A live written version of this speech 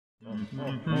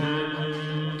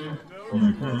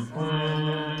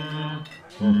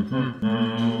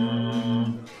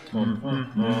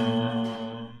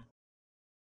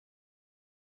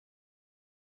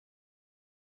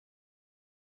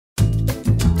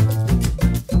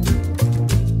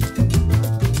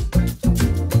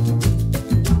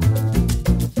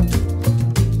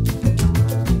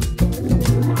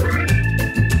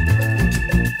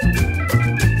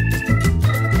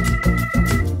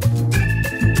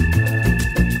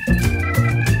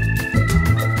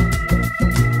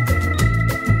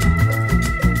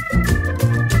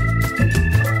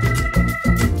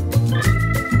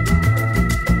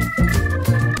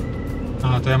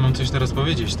To ja mam coś teraz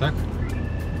powiedzieć, tak?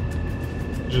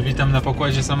 Że witam na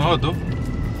pokładzie samochodu.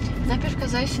 Najpierw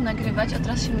kazałeś się nagrywać, a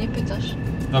teraz się mnie pytasz.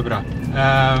 Dobra.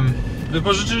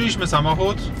 Wypożyczyliśmy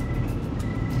samochód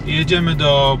i jedziemy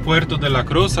do Puerto de la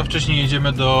Cruz, a wcześniej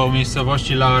jedziemy do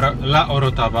miejscowości La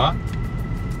Orotava.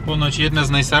 Ponoć jedna z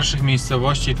najstarszych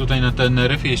miejscowości tutaj na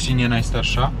Teneryfie, jeśli nie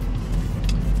najstarsza.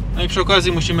 No i przy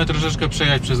okazji musimy troszeczkę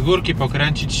przejechać przez górki,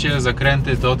 pokręcić się,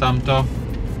 zakręty, to, tamto.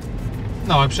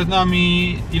 No i przed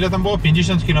nami, ile tam było?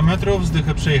 50 km,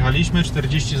 zdychę przejechaliśmy,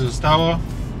 40 zostało.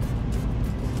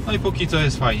 No i póki co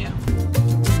jest fajnie.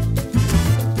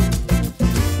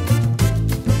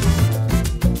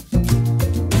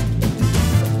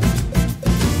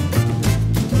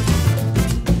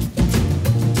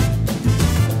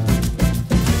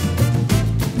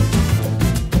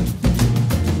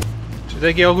 Czyli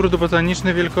taki ogród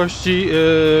botaniczny wielkości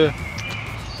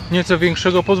nieco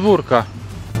większego podwórka.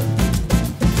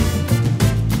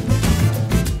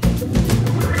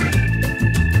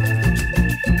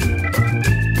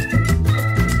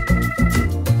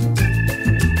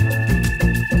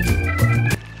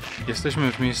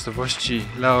 Jesteśmy w miejscowości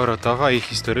La Orotava, jej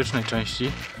historycznej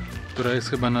części, która jest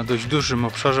chyba na dość dużym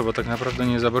obszarze, bo tak naprawdę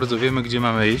nie za bardzo wiemy, gdzie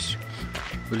mamy iść.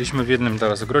 Byliśmy w jednym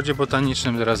teraz ogrodzie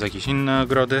botanicznym, teraz jakieś inne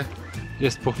ogrody.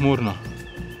 Jest pochmurno.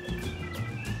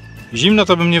 Zimno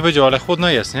to bym nie powiedział, ale chłodno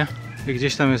jest, nie? I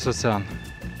gdzieś tam jest ocean.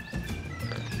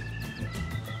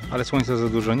 Ale słońca za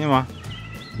dużo nie ma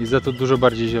i za to dużo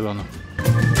bardziej zielono.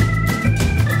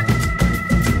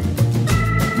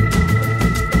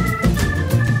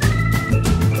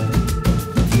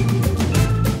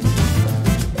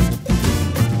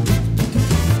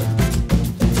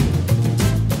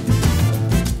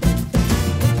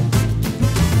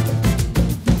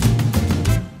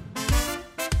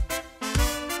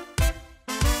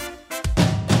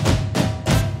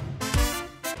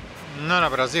 No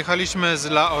dobra, zjechaliśmy z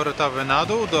La Orotavy na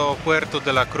dół do Puerto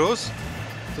de la Cruz.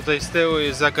 Tutaj z tyłu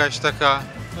jest jakaś taka,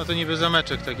 no to niby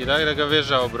zameczek taki, tak? Taka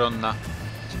wieża obronna.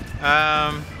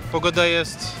 Pogoda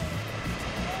jest,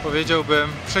 powiedziałbym,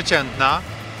 przeciętna.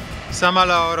 Sama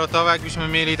La Orotava, jakbyśmy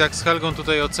mieli tak z Helgą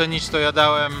tutaj ocenić, to ja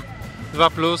dałem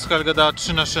 2+, Helga dała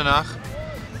 3 na szynach.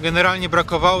 Generalnie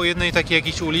brakowało jednej takiej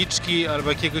jakiejś uliczki albo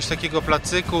jakiegoś takiego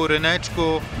placyku,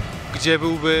 ryneczku, gdzie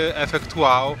byłby efekt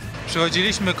wow.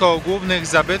 Przechodziliśmy koło głównych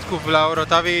zabytków w La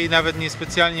Orotavie i nawet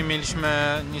niespecjalnie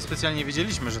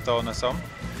wiedzieliśmy, że to one są.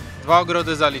 2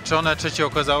 ogrody zaliczone, trzeci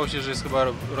okazało się, że jest chyba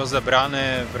rozebrany,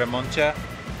 w remoncie.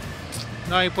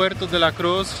 No i Puerto de la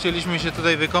Cruz, chcieliśmy się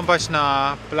tutaj wykąpać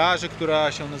na plaży,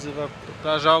 która się nazywa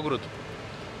plaża Ogród,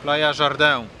 Playa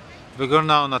Jardin.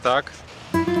 Wygląda ona tak.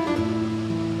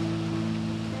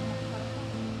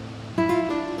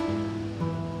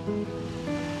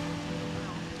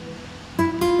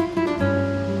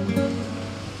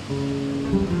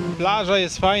 Plaża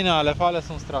jest fajna, ale fale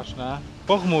są straszne.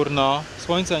 Pochmurno,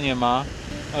 słońca nie ma,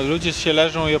 a ludzie się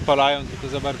leżą i opalają, tylko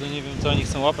za bardzo nie wiem, co oni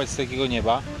chcą łapać z takiego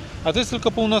nieba. A to jest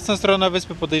tylko północna strona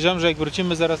wyspy. Podejrzewam, że jak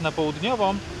wrócimy zaraz na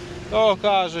południową, to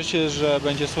okaże się, że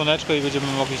będzie słoneczko i będziemy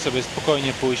mogli sobie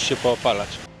spokojnie pójść się poopalać.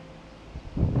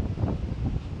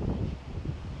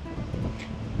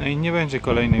 No i nie będzie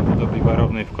kolejnej budowli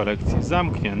barownej w kolekcji.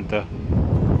 Zamknięte.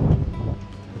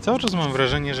 Cały czas mam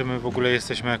wrażenie, że my w ogóle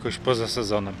jesteśmy jakoś poza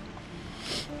sezonem.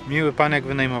 Miły pan, jak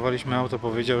wynajmowaliśmy auto,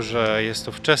 powiedział, że jest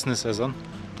to wczesny sezon,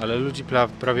 ale ludzi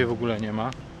prawie w ogóle nie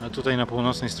ma. A tutaj na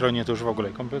północnej stronie to już w ogóle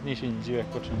kompletnie się nie dziwię, jak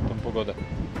patrzę na tą pogodę.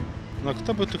 No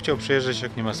kto by tu chciał przyjeżdżać,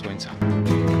 jak nie ma słońca?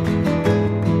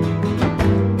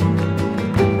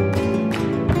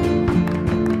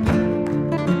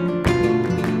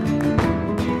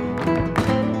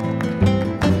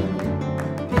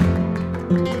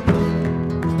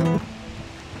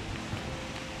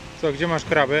 Co, gdzie masz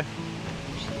kraby?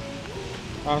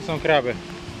 Tam są kraby.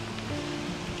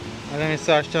 A tam jest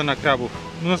cała ściana krabów.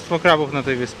 Mnóstwo krabów na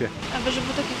tej wyspie. A wiesz, że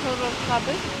był taki horror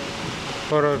kraby?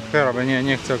 Horror kraby,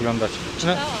 nie chcę oglądać.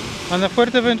 Czytałam. A na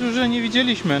Fuerteventurze nie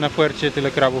widzieliśmy na Puercie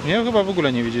tyle krabów, nie? Chyba w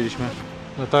ogóle nie widzieliśmy.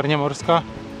 Latarnia morska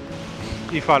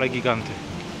i fale giganty.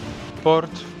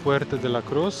 Port Puerto de la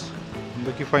Cruz.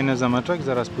 Taki fajny zameczek,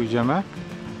 zaraz pójdziemy.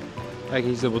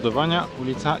 Jakieś zabudowania,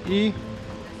 ulica i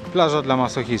plaża dla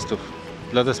masochistów,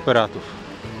 dla desperatów.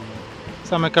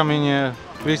 Same kamienie,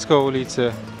 blisko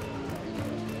ulicy.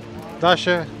 Da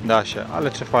się? Da się,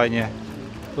 ale czy fajnie?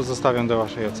 Pozostawiam do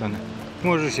waszej oceny.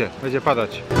 Chmurzy się, będzie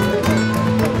padać.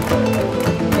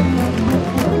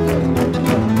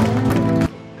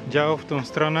 Działo w tą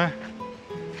stronę,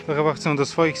 to chyba chcą do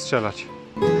swoich strzelać.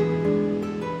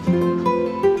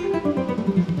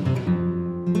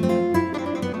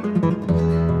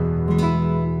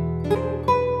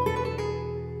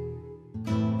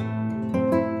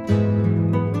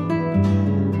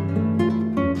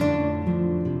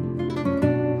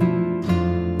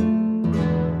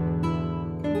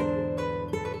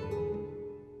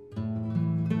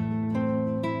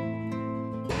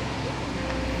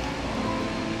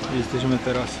 Jesteśmy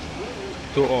teraz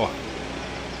tu, o.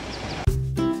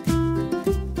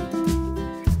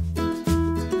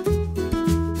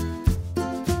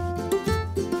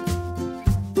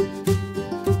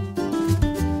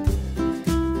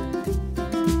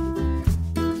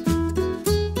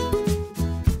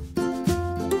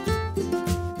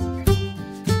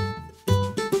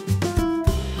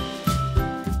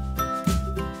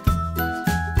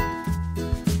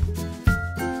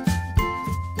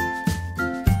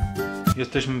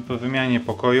 Jesteśmy po wymianie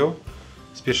pokoju.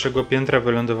 Z pierwszego piętra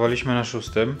wylądowaliśmy na 6.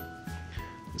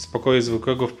 Z pokoju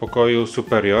zwykłego w pokoju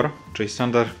superior, czyli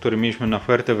standard, który mieliśmy na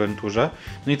Fuerteventurze.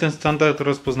 No i ten standard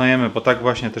rozpoznajemy, bo tak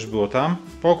właśnie też było tam.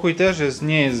 Pokój też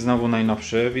nie jest znowu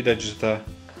najnowszy. Widać, że te...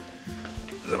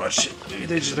 Zobaczcie,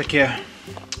 widać, że takie...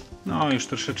 No już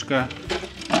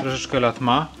troszeczkę lat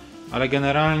ma. Ale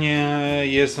generalnie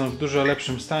jest on w dużo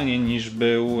lepszym stanie niż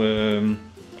był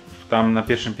tam na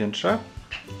pierwszym piętrze.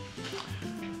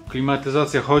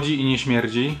 Klimatyzacja chodzi i nie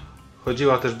śmierdzi.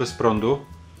 Chodziła też bez prądu.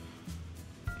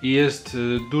 I jest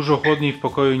dużo chłodniej w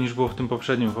pokoju niż było w tym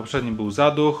poprzednim. W poprzednim był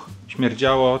zaduch,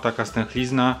 śmierdziało, taka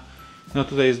stęchlizna. No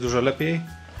tutaj jest dużo lepiej.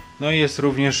 No i jest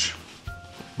również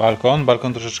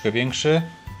balkon troszeczkę większy.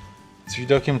 Z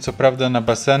widokiem co prawda na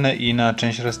baseny i na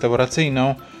część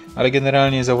restauracyjną. Ale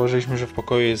generalnie założyliśmy, że w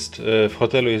pokoju jest, w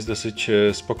hotelu jest dosyć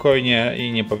spokojnie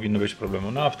i nie powinno być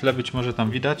problemu. No a w tle być może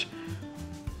tam widać.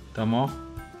 Tam o.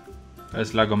 To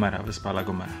jest La Gomera, wyspa La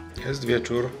Gomera. Jest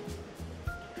wieczór.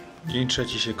 Dzień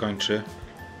trzeci się kończy.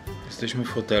 Jesteśmy w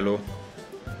hotelu.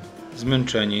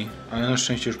 Zmęczeni, ale na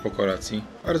szczęście już po kolacji.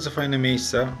 Bardzo fajne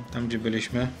miejsca, tam gdzie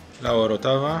byliśmy. La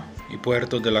Orotava i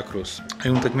Puerto de la Cruz.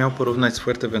 Jakbym tak miał porównać z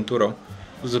Fuerteventurą,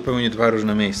 to zupełnie dwa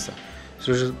różne miejsca.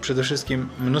 Przede wszystkim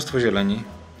mnóstwo zieleni.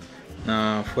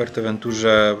 Na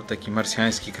Fuerteventurze taki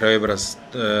marsjański krajobraz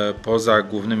poza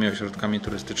głównymi ośrodkami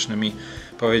turystycznymi,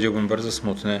 powiedziałbym, bardzo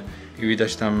smutny i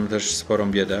widać tam też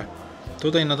sporą biedę.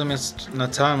 Tutaj natomiast na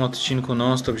całym odcinku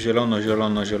non-stop zielono,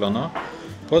 zielono, zielono.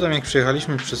 Potem jak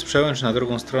przejechaliśmy przez przełęcz na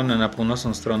drugą stronę, na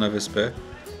północną stronę wyspy,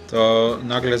 to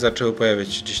nagle zaczęły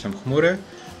pojawiać się gdzieś tam chmury,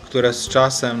 które z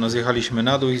czasem zjechaliśmy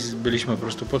na dół i byliśmy po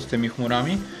prostu pod tymi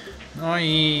chmurami. No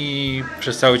i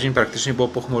przez cały dzień praktycznie było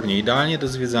pochmurnie. Idealnie do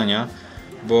zwiedzania,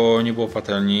 bo nie było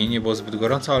patelni, nie było zbyt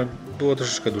gorąco, ale było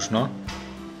troszeczkę duszno.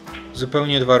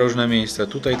 Zupełnie dwa różne miejsca.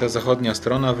 Tutaj ta zachodnia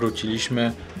strona,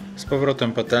 wróciliśmy. Z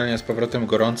powrotem patelnia, z powrotem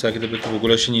gorąco, jak gdyby to w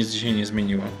ogóle się nic dzisiaj nie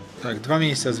zmieniło. Tak, dwa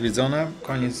miejsca zwiedzone,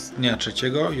 koniec dnia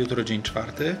trzeciego, jutro dzień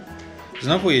czwarty.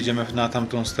 Znowu jedziemy na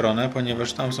tamtą stronę,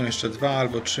 ponieważ tam są jeszcze dwa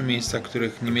albo trzy miejsca,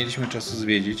 których nie mieliśmy czasu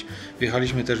zwiedzić.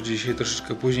 Wjechaliśmy też dzisiaj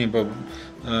troszeczkę później, bo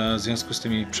w związku z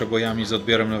tymi przebojami z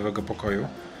odbiorem nowego pokoju.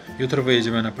 Jutro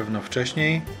wyjedziemy na pewno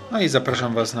wcześniej. No i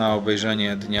zapraszam Was na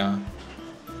obejrzenie dnia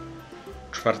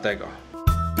czwartego.